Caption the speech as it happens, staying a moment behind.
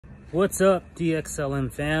What's up,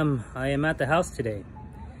 DXLM fam? I am at the house today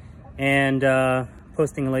and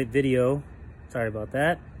posting a late video. Sorry about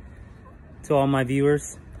that to all my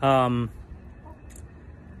viewers. But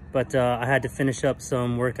I had to finish up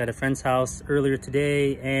some work at a friend's house earlier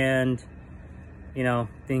today, and you know,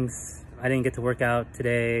 I didn't get to work out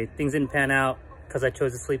today. Things didn't pan out because I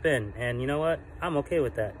chose to sleep in, and you know what? I'm okay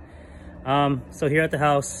with that. So here at the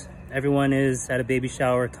house, everyone is at a baby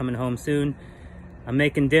shower, coming home soon. I'm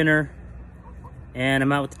making dinner and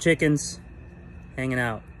I'm out with the chickens, hanging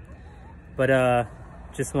out. But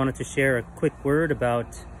just wanted to share a quick word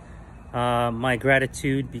about my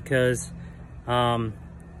gratitude, because I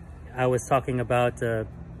was talking about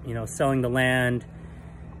you know, selling the land,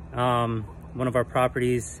 one of our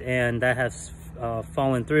properties, and that has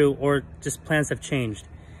fallen through, or just plans have changed,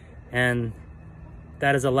 and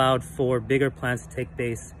that has allowed for bigger plans to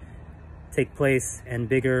take place and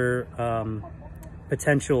bigger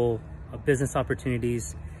potential business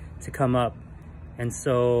opportunities to come up. And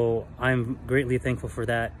so I'm greatly thankful for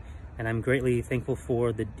that, and I'm greatly thankful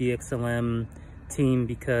for the DXLM team,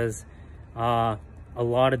 because a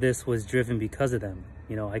lot of this was driven because of them.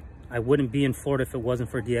 You know, I wouldn't be in Florida if it wasn't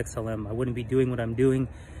for DXLM. I wouldn't be doing what I'm doing,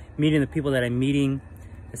 meeting the people that I'm meeting,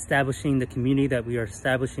 establishing the community that we are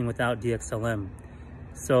establishing without DXLM.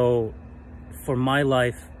 So for my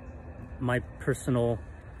life, my personal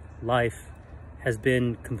life has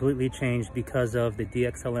been completely changed because of the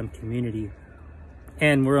DXLM community.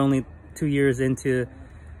 And we're only 2 years into,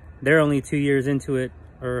 they're only 2 years into it,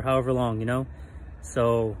 or however long, you know?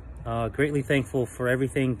 So greatly thankful for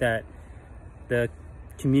everything that the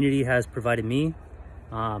community has provided me.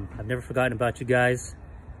 I've never forgotten about you guys,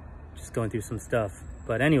 just going through some stuff.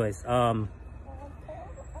 But anyways,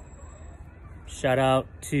 shout out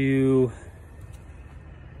to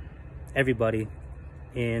everybody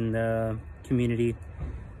in the community.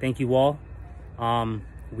 Thank you all.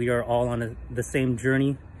 We are all on the same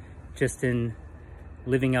journey, just in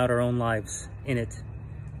living out our own lives in it.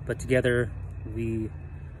 But together we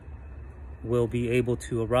will be able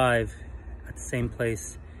to arrive at the same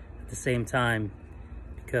place at the same time,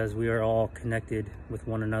 because we are all connected with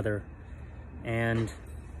one another. And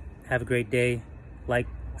have a great day. Like,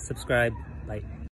 subscribe, bye.